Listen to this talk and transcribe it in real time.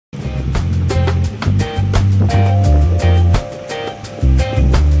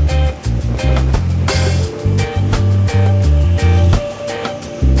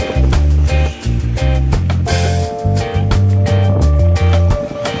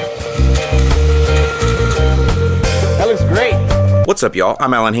What's up, y'all?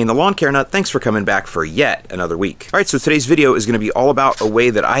 I'm Alan Hain, the Lawn Care Nut. Thanks for coming back for yet another week. Alright, so today's video is going to be all about a way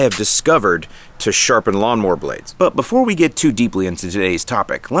that I have discovered to sharpen lawnmower blades. But before we get too deeply into today's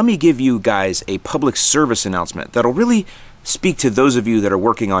topic, let me give you guys a public service announcement that'll really speak to those of you that are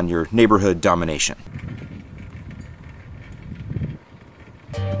working on your neighborhood domination.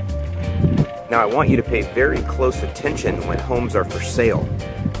 Now, I want you to pay very close attention when homes are for sale,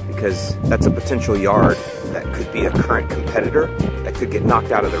 because that's a potential yard that could be a current competitor that could get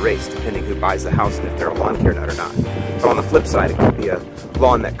knocked out of the race depending who buys the house and if they're a lawn care nut or not. But on the flip side, it could be a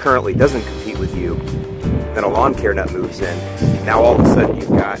lawn that currently doesn't compete with you, then a lawn care nut moves in. Now all of a sudden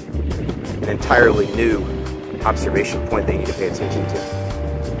you've got an entirely new observation point that you need to pay attention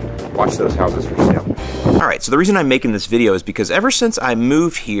to. Watch those houses for sale. Alright, so the reason I'm making this video is because ever since I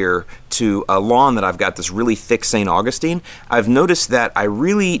moved here to a lawn that I've got this really thick St. Augustine, I've noticed that I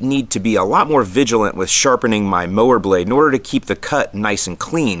really need to be a lot more vigilant with sharpening my mower blade in order to keep the cut nice and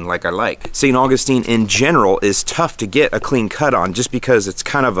clean like I like. St. Augustine in general is tough to get a clean cut on just because it's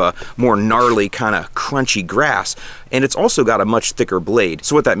kind of a more gnarly, kind of crunchy grass, and it's also got a much thicker blade.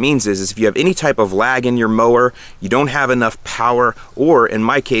 So what that means is if you have any type of lag in your mower, you don't have enough power, or in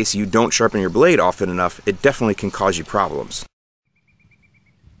my case, you don't sharpen your blade often enough, it definitely can cause you problems.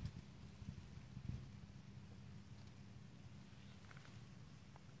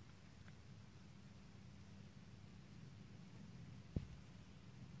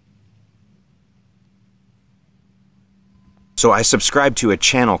 So I subscribe to a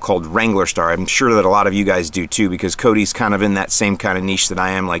channel called Wranglerstar. I'm sure that a lot of you guys do too, because Cody's kind of in that same kind of niche that I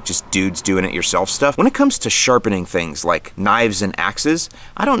am, like just dudes doing it yourself stuff. When it comes to sharpening things like knives and axes,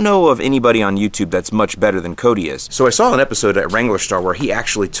 I don't know of anybody on YouTube that's much better than Cody is. So I saw an episode at Wranglerstar where he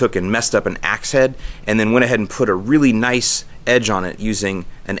actually took and messed up an axe head and then went ahead and put a really nice edge on it using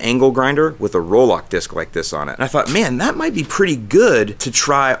an angle grinder with a roll-lock disc like this on it. And I thought, man, that might be pretty good to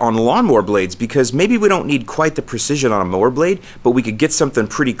try on lawnmower blades, because maybe we don't need quite the precision on a mower blade, but we could get something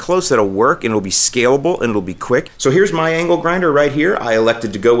pretty close that'll work and it'll be scalable and it'll be quick. So here's my angle grinder right here. I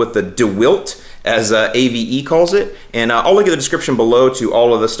elected to go with the DeWilt, as AVE calls it, and I'll link in the description below to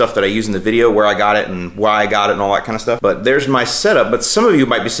all of the stuff that I use in the video, where I got it and why I got it and all that kind of stuff. But there's my setup. But some of you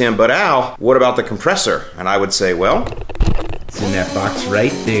might be saying, but Al, what about the compressor? And I would say, well, it's in that box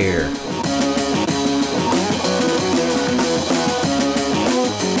right there.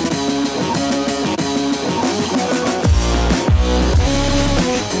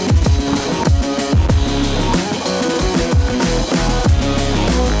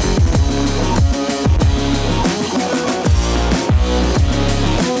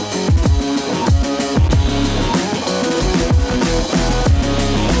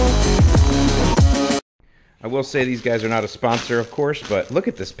 I will say these guys are not a sponsor, of course, but look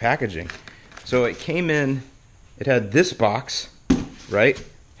at this packaging. So it came in, it had this box, right?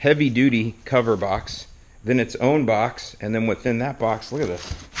 Heavy duty cover box, then its own box, and then within that box, look at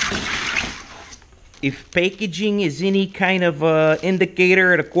this. If packaging is any kind of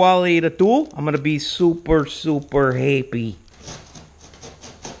indicator of the quality of the tool, I'm gonna be super, super happy.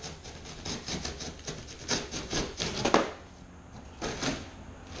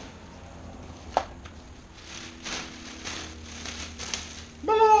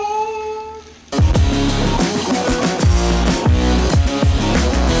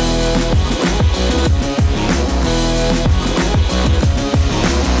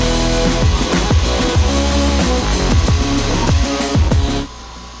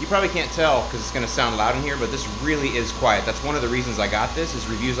 Probably can't tell because it's going to sound loud in here, but this really is quiet. That's one of the reasons I got this, is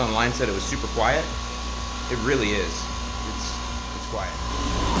reviews online said it was super quiet. It really is. It's quiet.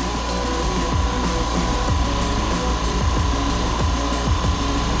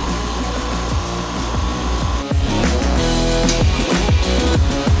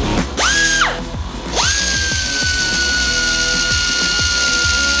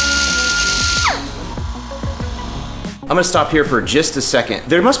 I'm gonna stop here for just a second.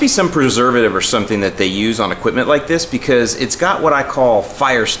 There must be some preservative or something that they use on equipment like this, because it's got what I call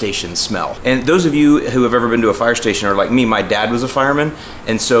fire station smell. And those of you who have ever been to a fire station are like me. My dad was a fireman,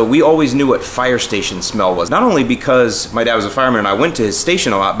 and so we always knew what fire station smell was. Not only because my dad was a fireman and I went to his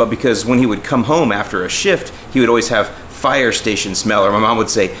station a lot, but because when he would come home after a shift, he would always have fire station smell, or my mom would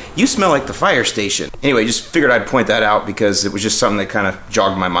say, "You smell like the fire station." Anyway, just figured I'd point that out because it was just something that kind of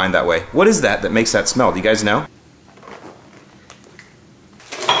jogged my mind that way. What is that makes that smell? Do you guys know?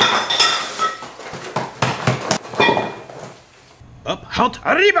 Up, halt,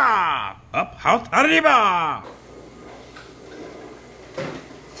 arriba! Up, halt, arriba!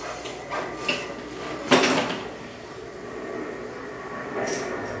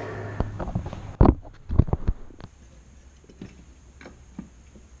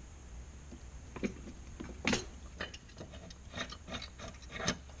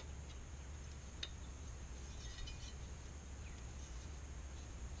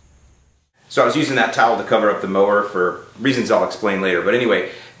 So I was using that towel to cover up the mower for reasons I'll explain later. But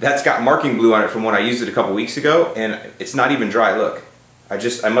anyway, that's got marking glue on it from when I used it a couple weeks ago, and it's not even dry. Look, I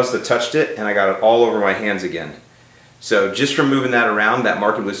must have touched it and I got it all over my hands again. So just from moving that around, that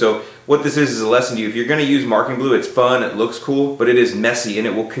marking glue. So what this is a lesson to you. If you're going to use marking glue, it's fun, it looks cool, but it is messy and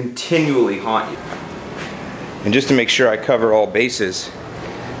it will continually haunt you. And just to make sure I cover all bases,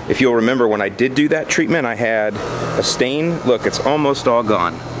 if you'll remember when I did do that treatment, I had a stain. Look, it's almost all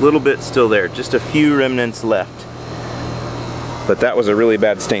gone. A little bit still there, just a few remnants left. But that was a really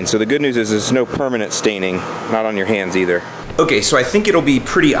bad stain. So the good news is there's no permanent staining, not on your hands either. Okay, so I think it'll be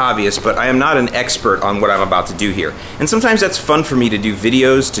pretty obvious, but I am not an expert on what I'm about to do here. And sometimes that's fun for me to do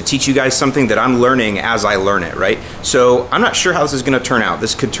videos to teach you guys something that I'm learning as I learn it, right? So I'm not sure how this is gonna turn out.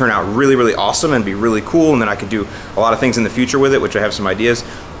 This could turn out really, really awesome and be really cool, and then I could do a lot of things in the future with it, which I have some ideas,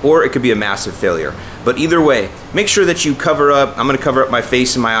 or it could be a massive failure. But either way, make sure that you cover up. I'm gonna cover up my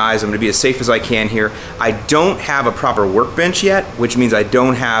face and my eyes. I'm gonna be as safe as I can here. I don't have a proper workbench yet, which means I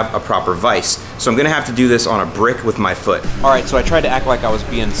don't have a proper vise. So I'm gonna have to do this on a brick with my foot. All right, so I tried to act like I was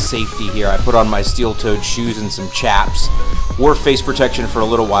being safety here. I put on my steel-toed shoes and some chaps, wore face protection for a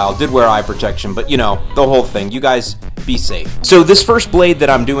little while, did wear eye protection, but you know, the whole thing. You guys be safe. So this first blade that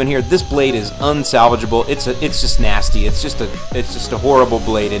I'm doing here, this blade is unsalvageable. It's just nasty. It's just a horrible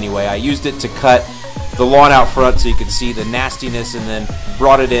blade anyway. I used it to cut the lawn out front so you could see the nastiness, and then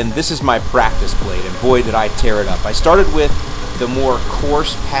brought it in. This is my practice blade, and boy did I tear it up. I started with the more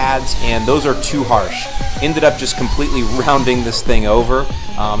coarse pads, and those are too harsh. Ended up just completely rounding this thing over.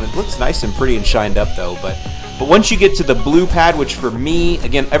 It looks nice and pretty and shined up though, but once you get to the blue pad, which for me,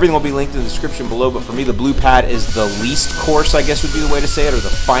 again, everything will be linked in the description below, but for me the blue pad is the least coarse, I guess would be the way to say it, or the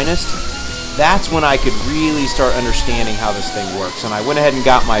finest. That's when I could really start understanding how this thing works. And I went ahead and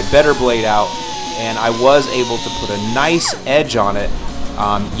got my better blade out, and I was able to put a nice edge on it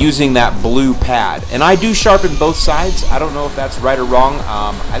using that blue pad. And I do sharpen both sides. I don't know if that's right or wrong.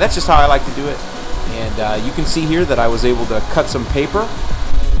 That's just how I like to do it. And you can see here that I was able to cut some paper,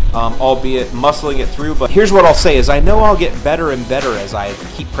 albeit muscling it through. But here's what I'll say is I know I'll get better and better as I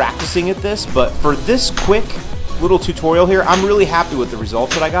keep practicing at this, but for this quick little tutorial here, I'm really happy with the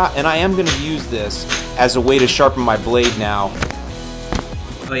results that I got, and I am going to use this as a way to sharpen my blade now.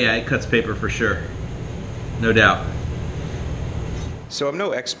 Oh yeah, it cuts paper for sure. No doubt. So I'm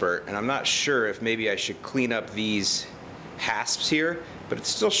no expert, and I'm not sure if maybe I should clean up these hasps here, but it's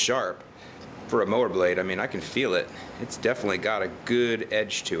still sharp for a mower blade. I mean, I can feel it. It's definitely got a good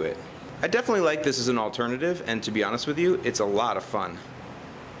edge to it. I definitely like this as an alternative, and to be honest with you, it's a lot of fun.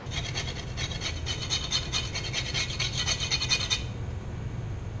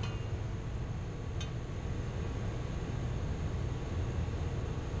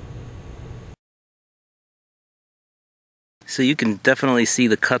 So you can definitely see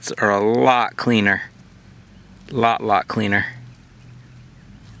the cuts are a lot cleaner. Lot cleaner.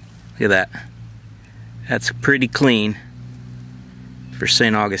 Look at that. That's pretty clean for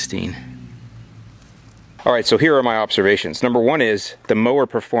St. Augustine. Alright, so here are my observations. Number one is the mower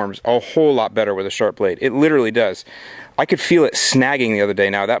performs a whole lot better with a sharp blade. It literally does. I could feel it snagging the other day.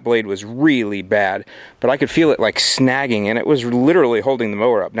 Now that blade was really bad, but I could feel it like snagging, and it was literally holding the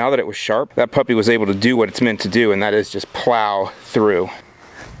mower up. Now that it was sharp, that puppy was able to do what it's meant to do, and that is just plow through.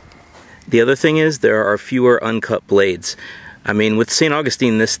 The other thing is there are fewer uncut blades. I mean, with St.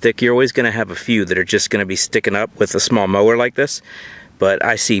 Augustine this thick, you're always going to have a few that are just going to be sticking up with a small mower like this. But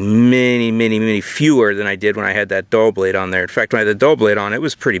I see many fewer than I did when I had that dull blade on there. In fact, when I had the dull blade on, it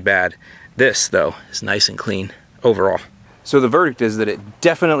was pretty bad. This, though, is nice and clean overall. So the verdict is that it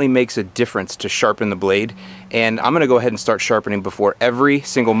definitely makes a difference to sharpen the blade, and I'm going to go ahead and start sharpening before every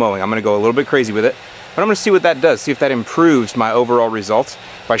single mowing. I'm going to go a little bit crazy with it, but I'm going to see what that does, see if that improves my overall results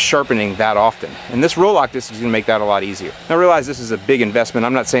by sharpening that often. And this roll-lock disc is going to make that a lot easier. Now realize this is a big investment.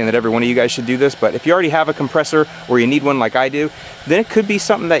 I'm not saying that every one of you guys should do this, but if you already have a compressor or you need one like I do, then it could be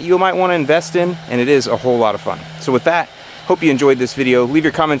something that you might want to invest in, and it is a whole lot of fun. So with that, hope you enjoyed this video. Leave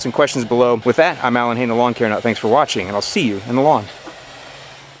your comments and questions below. With that, I'm Alan Hain, the Lawn Care Nut. Thanks for watching, and I'll see you in the lawn.